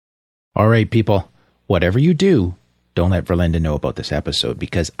All right, people, whatever you do, don't let Verlinda know about this episode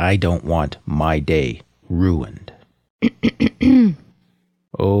because I don't want my day ruined.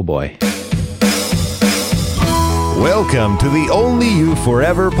 Oh boy. Welcome to the Only You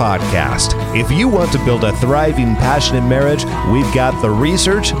Forever podcast. If you want to build a thriving, passionate marriage, we've got the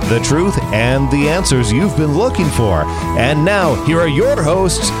research, the truth, and the answers you've been looking for. And now, here are your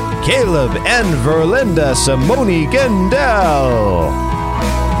hosts, Caleb and Verlinda Simone Gendel.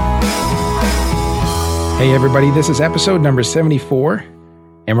 Hey everybody, this is episode number 74,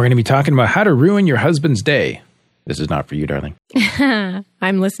 and we're going to be talking about how to ruin your husband's day. This is not for you, darling.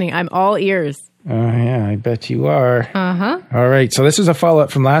 I'm listening. I'm all ears. Oh, yeah, I bet you are. Uh-huh. All right, so this is a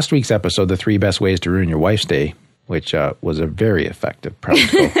follow-up from last week's episode, The 3 Best Ways to Ruin Your Wife's Day, which was a very effective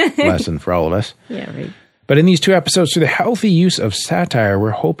practical lesson for all of us. Yeah, right. But in these 2 episodes, through the healthy use of satire,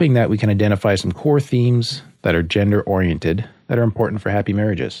 we're hoping that we can identify some core themes that are gender-oriented that are important for happy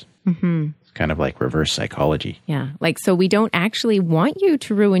marriages. Mm-hmm. It's kind of like reverse psychology. Yeah, so we don't actually want you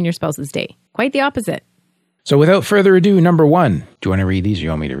to ruin your spouse's day. Quite the opposite. So without further ado, number 1. Do you want to read these or you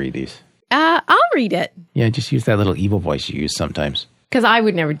want me to read these? I'll read it. Yeah, just use that little evil voice you use sometimes. Because I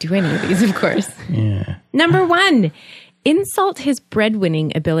would never do any of these, of course. Yeah. Number 1, insult his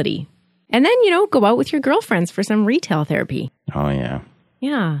breadwinning ability. And then, go out with your girlfriends for some retail therapy. Oh, yeah.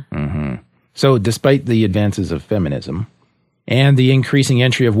 Yeah. Mm-hmm. So despite the advances of feminism and the increasing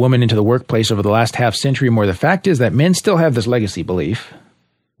entry of women into the workplace over the last half century or more, the fact is that men still have this legacy belief,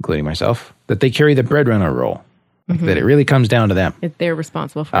 including myself, that they carry the breadwinner role. Mm-hmm. That it really comes down to them. They're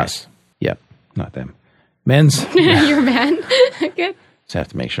responsible for us. Yep, not them. Men's. You're a man. Good. Just have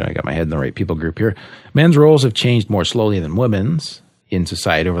to make sure I got my head in the right people group here. Men's roles have changed more slowly than women's in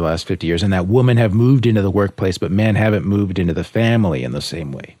society over the last 50 years, and that women have moved into the workplace, but men haven't moved into the family in the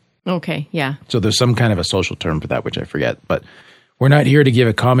same way. Okay, yeah. So there's some kind of a social term for that, which I forget. But we're not here to give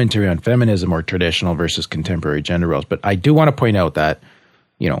a commentary on feminism or traditional versus contemporary gender roles. But I do want to point out that,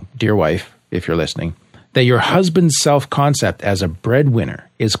 dear wife, if you're listening, that your husband's self-concept as a breadwinner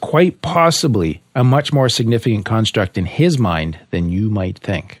is quite possibly a much more significant construct in his mind than you might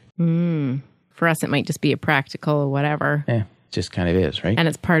think. For us, it might just be a practical whatever. It just kind of is, right? And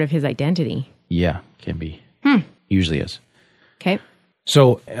it's part of his identity. Yeah, can be. Usually is. Okay.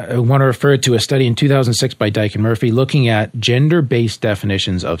 So I want to refer to a study in 2006 by Dyke Murphy looking at gender-based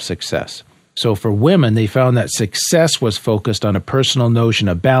definitions of success. So for women, they found that success was focused on a personal notion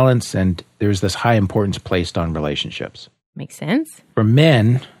of balance, and there's this high importance placed on relationships. Makes sense. For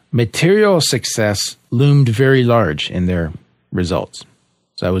men, material success loomed very large in their results.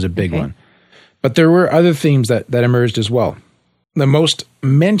 So that was a big one. But there were other themes that emerged as well. The most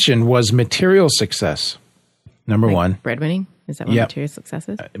mentioned was material success. Number 1. Breadwinning? Is that what material success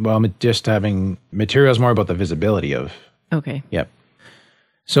is? Well, just having material is more about the visibility of. Okay. Yep.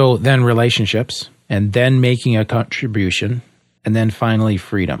 So then relationships, and then making a contribution, and then finally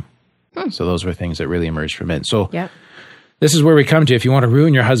freedom. So those were things that really emerged from it. So this is where we come to. If you want to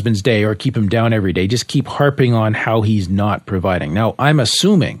ruin your husband's day or keep him down every day, just keep harping on how he's not providing. Now, I'm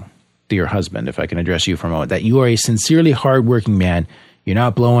assuming, dear husband, if I can address you for a moment, that you are a sincerely hardworking man. You're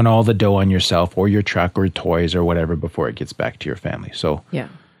not blowing all the dough on yourself or your truck or toys or whatever before it gets back to your family. So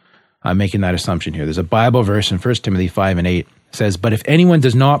I'm making that assumption here. There's a Bible verse in 1 Timothy 5:8 says, "But if anyone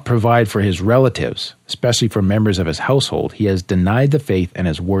does not provide for his relatives, especially for members of his household, he has denied the faith and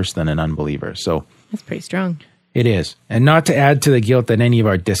is worse than an unbeliever." So that's pretty strong. It is. And not to add to the guilt that any of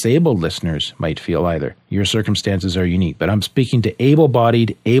our disabled listeners might feel either. Your circumstances are unique. But I'm speaking to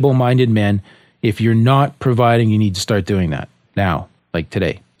able-bodied, able-minded men. If you're not providing, you need to start doing that now, like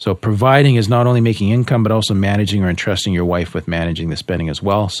today. So providing is not only making income, but also managing or entrusting your wife with managing the spending as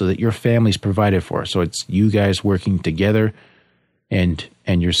well so that your family's provided for. So it's you guys working together and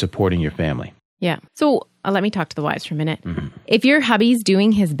you're supporting your family. Yeah. So let me talk to the wives for a minute. If your hubby's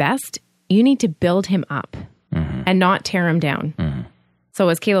doing his best, you need to build him up and not tear him down. So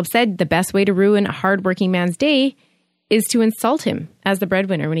as Caleb said, the best way to ruin a hardworking man's day is to insult him as the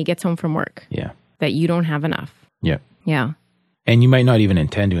breadwinner when he gets home from work. Yeah. That you don't have enough. Yeah. Yeah. And you might not even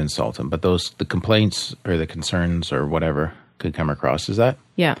intend to insult him, but the complaints or the concerns or whatever could come across as that.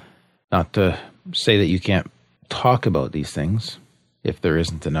 Yeah. Not to say that you can't talk about these things if there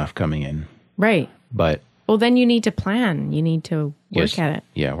isn't enough coming in. Right. But well, then you need to plan. You need to work at it.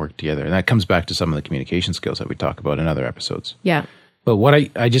 Yeah, work together. And that comes back to some of the communication skills that we talk about in other episodes. Yeah. But what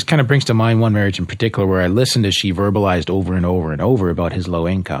I just kind of brings to mind one marriage in particular where I listened as she verbalized over and over and over about his low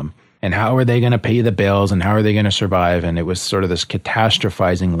income and how are they going to pay the bills and how are they going to survive. And it was sort of this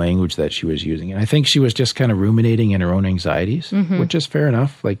catastrophizing language that she was using. And I think she was just kind of ruminating in her own anxieties, which is fair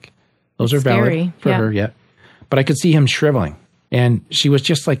enough. Like those are valid for her, yeah. But I could see him shriveling. And she was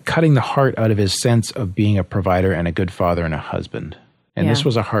just like cutting the heart out of his sense of being a provider and a good father and a husband. And this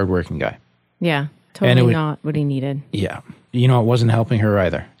was a hardworking guy. Yeah, totally not what he needed. Yeah. You know, it wasn't helping her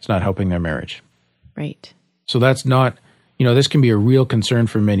either. It's not helping their marriage. Right. So that's not, you know, this can be a real concern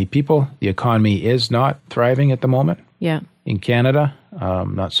for many people. The economy is not thriving at the moment. Yeah. In Canada,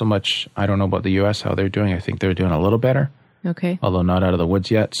 not so much. I don't know about the U.S., how they're doing. I think they're doing a little better. Okay. Although not out of the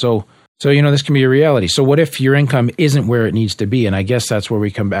woods yet. So, you know, this can be a reality. So what if your income isn't where it needs to be? And I guess that's where we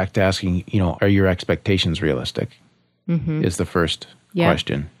come back to asking, you know, are your expectations realistic? Is the first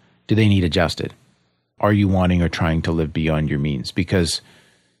question. Do they need adjusted? Are you wanting or trying to live beyond your means? Because,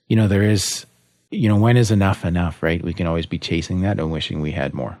 you know, there is, you know, when is enough, right? We can always be chasing that and wishing we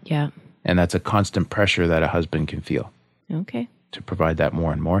had more. Yeah. And that's a constant pressure that a husband can feel. Okay. To provide that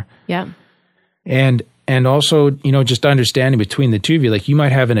more and more. Yeah. And also, you know, just understanding between the two of you, like you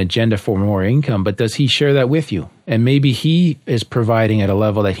might have an agenda for more income, but does he share that with you? And maybe he is providing at a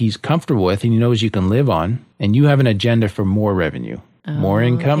level that he's comfortable with and he knows you can live on, and you have an agenda for more revenue, more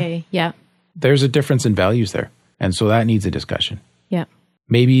income. Okay. Yeah. There's a difference in values there. And so that needs a discussion. Yeah.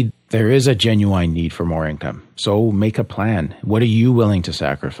 Maybe there is a genuine need for more income. So make a plan. What are you willing to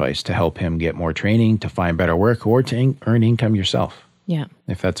sacrifice to help him get more training, to find better work, or to earn income yourself? Yeah.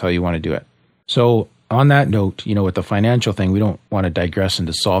 If that's how you want to do it. So on that note, you know, with the financial thing, we don't want to digress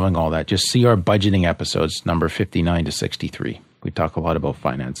into solving all that. Just see our budgeting episodes, number 59 to 63. We talk a lot about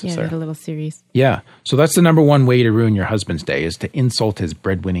finances there. Yeah, a little series. Yeah. So that's the number one way to ruin your husband's day, is to insult his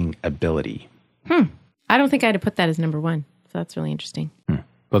breadwinning ability. I don't think I'd have put that as number one. So that's really interesting.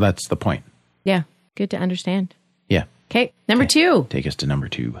 Well, that's the point. Yeah. Good to understand. Yeah. Okay. Number 2. Take us to number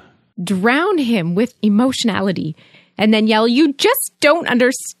 2. Drown him with emotionality and then yell, "You just don't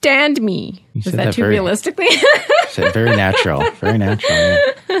understand me." You Was that too realistically? Said very natural. Very natural.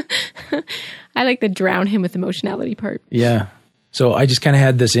 Yeah. I like the drown him with emotionality part. Yeah. So I just kind of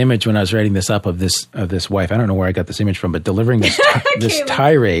had this image when I was writing this up of this wife. I don't know where I got this image from, but delivering this this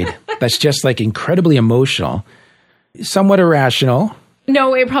tirade that's just like incredibly emotional, somewhat irrational.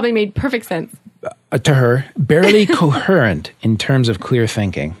 No, it probably made perfect sense. To her, barely coherent in terms of clear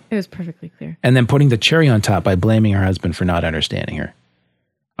thinking. It was perfectly clear. And then putting the cherry on top by blaming her husband for not understanding her.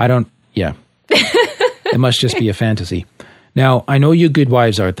 It must just be a fantasy. Now, I know you good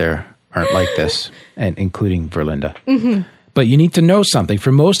wives out there aren't like this, and including Verlinda. But you need to know something.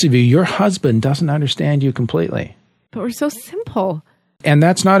 For most of you, your husband doesn't understand you completely. But we're so simple. And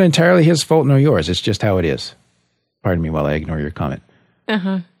that's not entirely his fault nor yours. It's just how it is. Pardon me while I ignore your comment.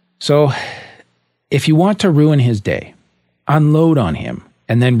 So if you want to ruin his day, unload on him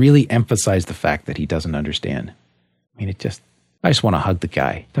and then really emphasize the fact that he doesn't understand. I mean, I just want to hug the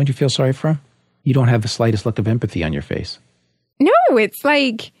guy. Don't you feel sorry for him? You don't have the slightest look of empathy on your face. No, it's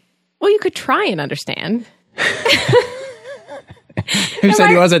like, well, you could try and understand. Who said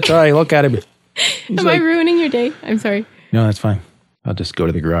he wasn't trying? Look at him. Am I ruining your day? I'm sorry. No, that's fine. I'll just go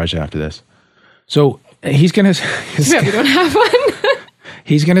to the garage after this. So he's going to... Yeah, we don't have one.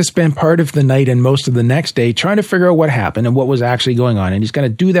 He's going to spend part of the night and most of the next day trying to figure out what happened and what was actually going on. And he's going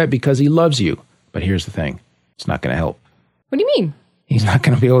to do that because he loves you. But here's the thing. It's not going to help. What do you mean? He's not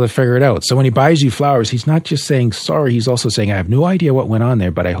going to be able to figure it out. So when he buys you flowers, he's not just saying sorry. He's also saying, I have no idea what went on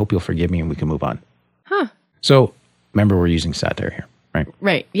there, but I hope you'll forgive me and we can move on. So remember, we're using satire here, right?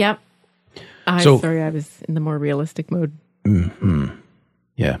 Right. Yep. Sorry, I was in the more realistic mode.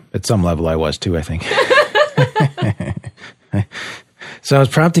 Yeah. At some level, I was too, I think. So I was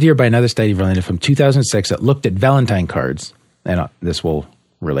prompted here by another study, Verlinda, from 2006 that looked at Valentine cards, and this will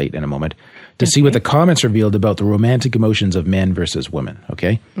relate in a moment, to see what the comments revealed about the romantic emotions of men versus women,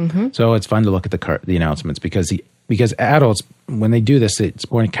 okay? So it's fun to look at the announcements because adults, when they do this, it's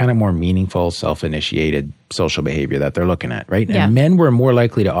kind of more meaningful, self-initiated social behavior that they're looking at, right? Yeah. And men were more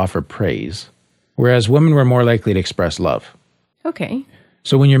likely to offer praise, whereas women were more likely to express love. Okay.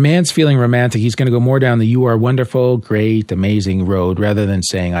 So when your man's feeling romantic, he's going to go more down the "you are wonderful, great, amazing" road rather than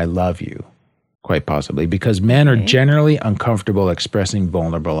saying "I love you," quite possibly, because men are generally uncomfortable expressing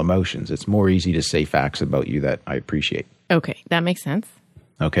vulnerable emotions. It's more easy to say facts about you that I appreciate. Okay, that makes sense.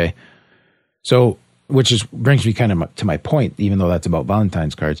 Okay. So, brings me kind of to my point, even though that's about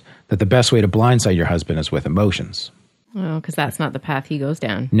Valentine's cards, that the best way to blindside your husband is with emotions. Well, because that's not the path he goes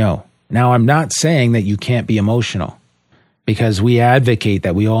down. No. Now, I'm not saying that you can't be emotional. Because we advocate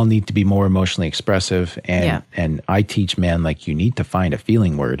that we all need to be more emotionally expressive. And I teach men, like, you need to find a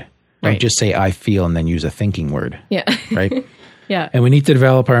feeling word. Don't just say "I feel" and then use a thinking word. Yeah. Right? Yeah. And we need to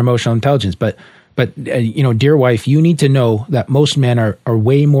develop our emotional intelligence. But dear wife, you need to know that most men are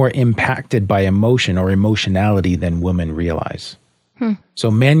way more impacted by emotion or emotionality than women realize. So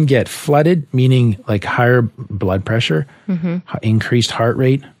men get flooded, meaning like higher blood pressure, increased heart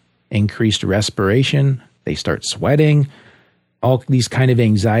rate, increased respiration. They start sweating, all these kind of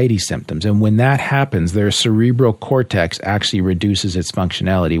anxiety symptoms. And when that happens, their cerebral cortex actually reduces its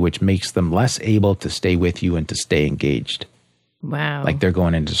functionality, which makes them less able to stay with you and to stay engaged. Wow. Like they're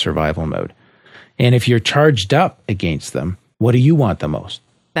going into survival mode. And if you're charged up against them, what do you want the most?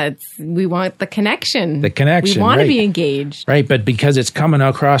 We want the connection. The connection, We want right. to be engaged. Right, but because it's coming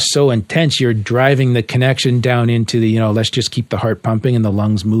across so intense, you're driving the connection down into the, let's just keep the heart pumping and the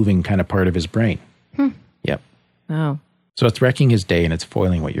lungs moving kind of part of his brain. Yep. Oh. So it's wrecking his day and it's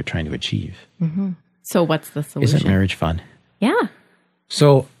foiling what you're trying to achieve. So what's the solution? Isn't marriage fun? Yeah.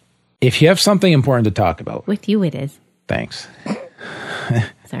 So if you have something important to talk about. With you it is. Thanks.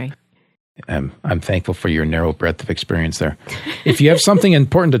 Sorry. I'm thankful for your narrow breadth of experience there. If you have something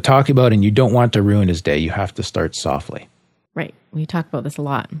important to talk about and you don't want to ruin his day, you have to start softly. Right. We talk about this a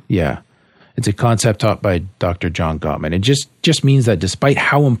lot. Yeah. It's a concept taught by Dr. John Gottman. It just means that despite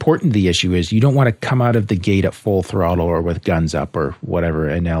how important the issue is, you don't want to come out of the gate at full throttle or with guns up or whatever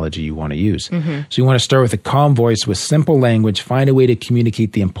analogy you want to use. So you want to start with a calm voice with simple language, find a way to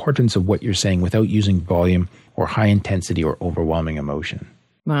communicate the importance of what you're saying without using volume or high intensity or overwhelming emotion.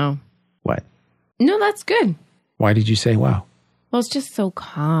 Wow. What? No, that's good. Why did you say wow? Well, it's just so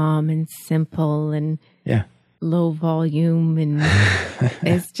calm and simple and low volume, and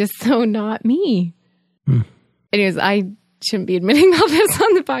it's just so not me. Anyways, I shouldn't be admitting all this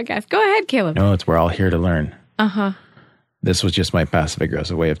on the podcast. Go ahead, Caleb. No, we're all here to learn. This was just my passive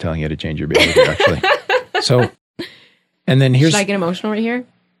aggressive way of telling you to change your behavior, actually. So, and then here's... Should I get emotional right here?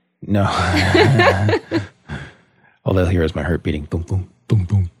 No. All they'll hear is my heart beating. Boom, boom, boom,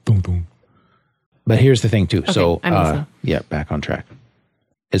 boom, boom, boom. But here's the thing, too. Okay, so, back on track.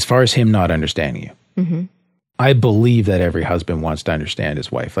 As far as him not understanding you, I believe that every husband wants to understand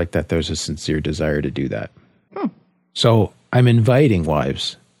his wife, like that there's a sincere desire to do that. So I'm inviting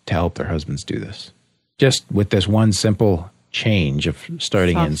wives to help their husbands do this, just with this one simple change of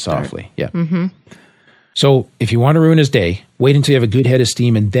starting in softly. Yeah. So if you want to ruin his day, wait until you have a good head of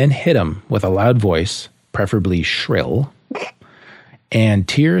steam and then hit him with a loud voice, preferably shrill, and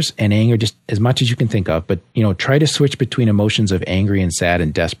tears and anger, just as much as you can think of. But, try to switch between emotions of angry and sad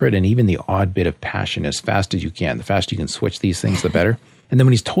and desperate, and even the odd bit of passion as fast as you can. The faster you can switch these things, the better. And then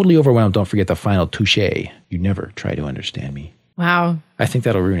when he's totally overwhelmed, don't forget the final touche. You never try to understand me. Wow. I think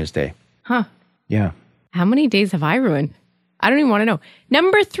that'll ruin his day. Huh. Yeah. How many days have I ruined? I don't even want to know.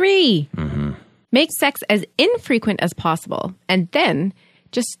 Number 3, make sex as infrequent as possible, and then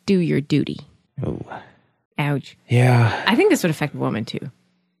just do your duty. Oh. Ouch. Yeah. I think this would affect a woman too.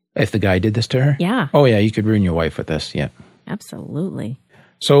 If the guy did this to her? Yeah. Oh, yeah, you could ruin your wife with this. Yeah. Absolutely.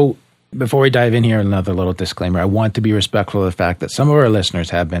 So before we dive in here, another little disclaimer. I want to be respectful of the fact that some of our listeners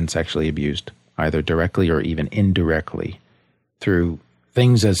have been sexually abused, either directly or even indirectly, through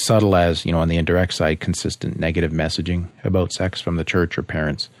things as subtle as, on the indirect side, consistent negative messaging about sex from the church or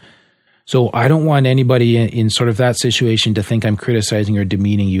parents. So I don't want anybody in sort of that situation to think I'm criticizing or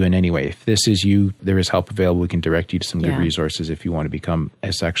demeaning you in any way. If this is you, there is help available. We can direct you to some good resources if you want to become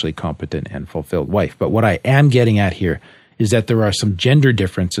a sexually competent and fulfilled wife. But what I am getting at here is that there are some gender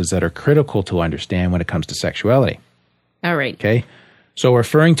differences that are critical to understand when it comes to sexuality. All right. Okay. So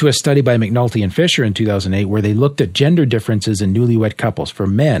referring to a study by McNulty and Fisher in 2008, where they looked at gender differences in newlywed couples for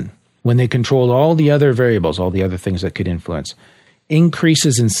men, when they controlled all the other variables, all the other things that could influence,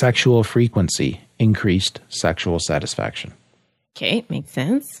 increases in sexual frequency increased sexual satisfaction. Okay, makes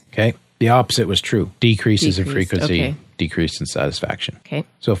sense. Okay. The opposite was true. Decreases in Decreased, frequency, decreased in satisfaction. Okay.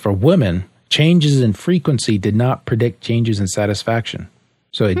 So for women, changes in frequency did not predict changes in satisfaction.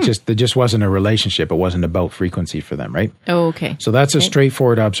 So it just wasn't a relationship. It wasn't about frequency for them, right? Oh, okay. So that's a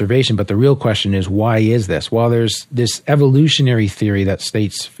straightforward observation. But the real question is, why is this? Well, there's this evolutionary theory that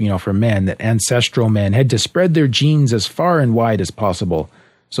states, for men, that ancestral men had to spread their genes as far and wide as possible.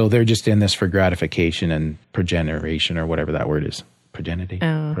 So they're just in this for gratification and progeneration, or whatever that word is. Progenity?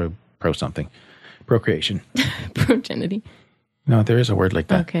 Pro something. Procreation. Progenity. No, there is a word like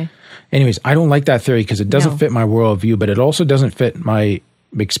that. Okay. Anyways, I don't like that theory because it doesn't fit my worldview, but it also doesn't fit my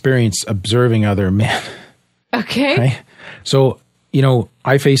experience observing other men. Okay. Right? So,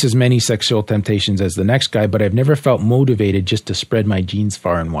 I face as many sexual temptations as the next guy, but I've never felt motivated just to spread my genes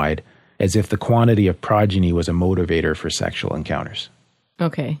far and wide, as if the quantity of progeny was a motivator for sexual encounters.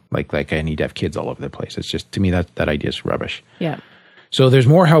 Okay. Like I need to have kids all over the place. It's just, to me, that idea is rubbish. Yeah. So there's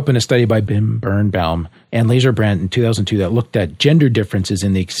more help in a study by Bim Birnbaum and Laserbrandt in 2002 that looked at gender differences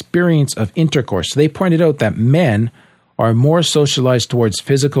in the experience of intercourse. So they pointed out that men are more socialized towards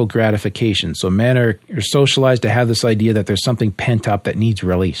physical gratification. So men are socialized to have this idea that there's something pent up that needs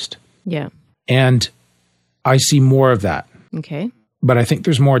released. Yeah. And I see more of that. Okay. But I think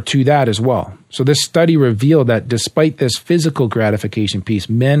there's more to that as well. So this study revealed that despite this physical gratification piece,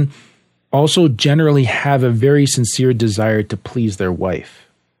 men also generally have a very sincere desire to please their wife.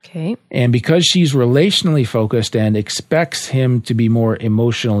 Okay. And because she's relationally focused and expects him to be more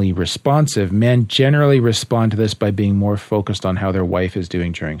emotionally responsive, men generally respond to this by being more focused on how their wife is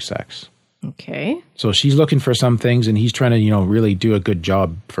doing during sex. Okay. So she's looking for some things and he's trying to, really do a good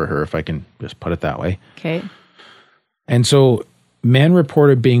job for her, if I can just put it that way. Okay. And so men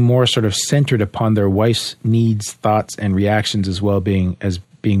reported being more sort of centered upon their wife's needs, thoughts, and reactions as well as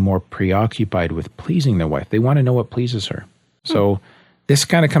being more preoccupied with pleasing their wife. They want to know what pleases her. So this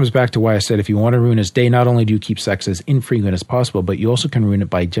kind of comes back to why I said if you want to ruin his day, not only do you keep sex as infrequent as possible, but you also can ruin it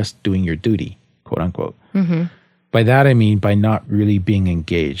by just doing your duty, quote unquote. Mm-hmm. By that, I mean by not really being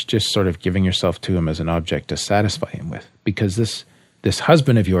engaged, just sort of giving yourself to him as an object to satisfy him with. Because this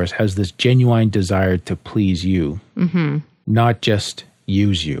husband of yours has this genuine desire to please you, not just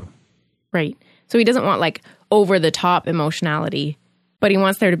use you. Right. So he doesn't want like over the top emotionality, but he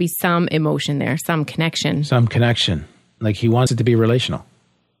wants there to be some emotion there, some connection. Some connection. Like he wants it to be relational.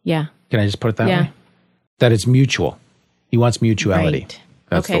 Yeah. Can I just put it that way? That it's mutual. He wants mutuality. Right.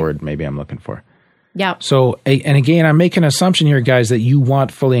 That's the word maybe I'm looking for. Yeah. So, and again, I'm making an assumption here, guys, that you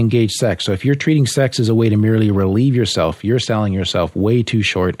want fully engaged sex. So if you're treating sex as a way to merely relieve yourself, you're selling yourself way too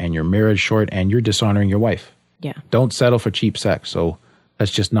short and your marriage short and you're dishonoring your wife. Yeah. Don't settle for cheap sex. So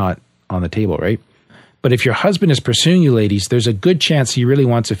that's just not on the table, right? But if your husband is pursuing you, ladies, there's a good chance he really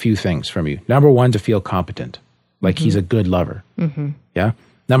wants a few things from you. Number one, to feel competent, like he's a good lover. Mm-hmm. Yeah.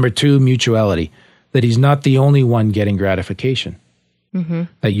 Number two, mutuality, that he's not the only one getting gratification. Mm-hmm.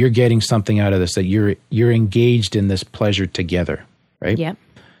 That you're getting something out of this, that you're engaged in this pleasure together, right? Yep.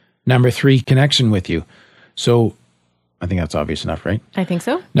 Number three, connection with you. So I think that's obvious enough, right? I think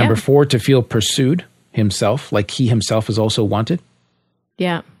so. Number four, to feel pursued himself, like he himself is also wanted.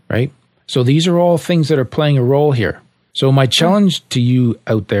 Yeah. Right? So these are all things that are playing a role here. So my challenge to you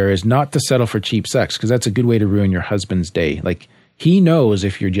out there is not to settle for cheap sex, because that's a good way to ruin your husband's day. Like he knows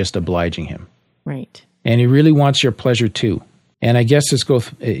if you're just obliging him. Right. And he really wants your pleasure too. And I guess it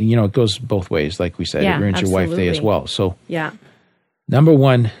goes both ways, like we said. Yeah, it ruins your wife day as well. So number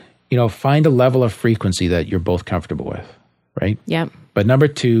one, find a level of frequency that you're both comfortable with, right? Yeah. But number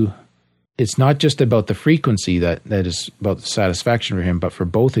two, it's not just about the frequency that is about the satisfaction for him, but for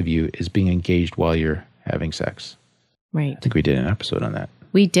both of you is being engaged while you're having sex. Right. I think we did an episode on that.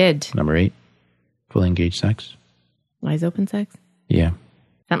 We did. Number 8, fully engaged sex. Eyes open sex? Yeah.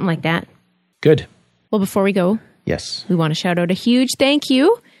 Something like that. Good. Well, before we go, yes, we want to shout out a huge thank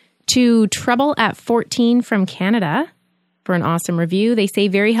you to Trouble at 14 from Canada for an awesome review. They say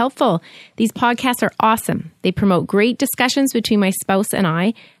very helpful. These podcasts are awesome. They promote great discussions between my spouse and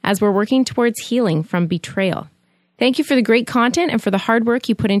I as we're working towards healing from betrayal. Thank you for the great content and for the hard work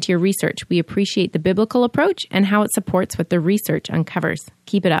you put into your research. We appreciate the biblical approach and how it supports what the research uncovers.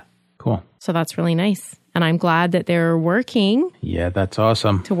 Keep it up. Cool. So that's really nice. And I'm glad that they're working. Yeah, that's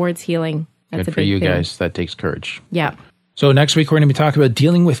awesome. Towards healing. That's good for you guys. That takes courage. Yeah. So next week, we're going to be talking about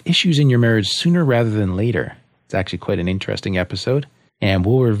dealing with issues in your marriage sooner rather than later. It's actually quite an interesting episode. And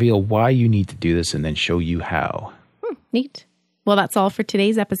we'll reveal why you need to do this and then show you how. Neat. Well, that's all for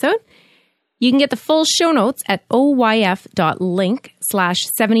today's episode. You can get the full show notes at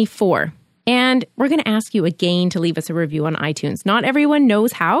oyf.link/74. And we're going to ask you again to leave us a review on iTunes. Not everyone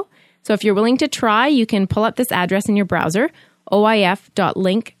knows how. So if you're willing to try, you can pull up this address in your browser,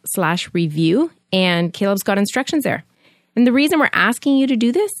 oyf.link/review, and Caleb's got instructions there. And the reason we're asking you to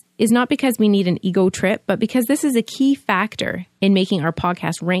do this is not because we need an ego trip, but because this is a key factor in making our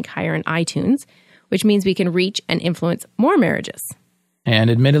podcast rank higher in iTunes, which means we can reach and influence more marriages.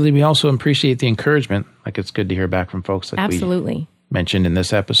 And admittedly, we also appreciate the encouragement. Like, it's good to hear back from folks like we mentioned in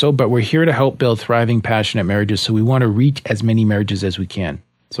this episode. But we're here to help build thriving, passionate marriages, so we want to reach as many marriages as we can.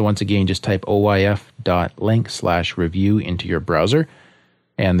 So once again, just type oyf.link/review into your browser,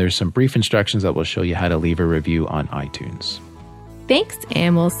 and there's some brief instructions that will show you how to leave a review on iTunes. Thanks,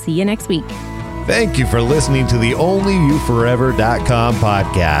 and we'll see you next week. Thank you for listening to the onlyyouforever.com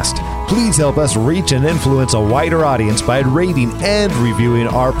podcast. Please help us reach and influence a wider audience by rating and reviewing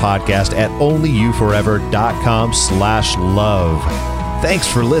our podcast at onlyyouforever.com/love. Thanks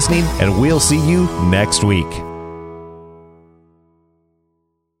for listening, and we'll see you next week.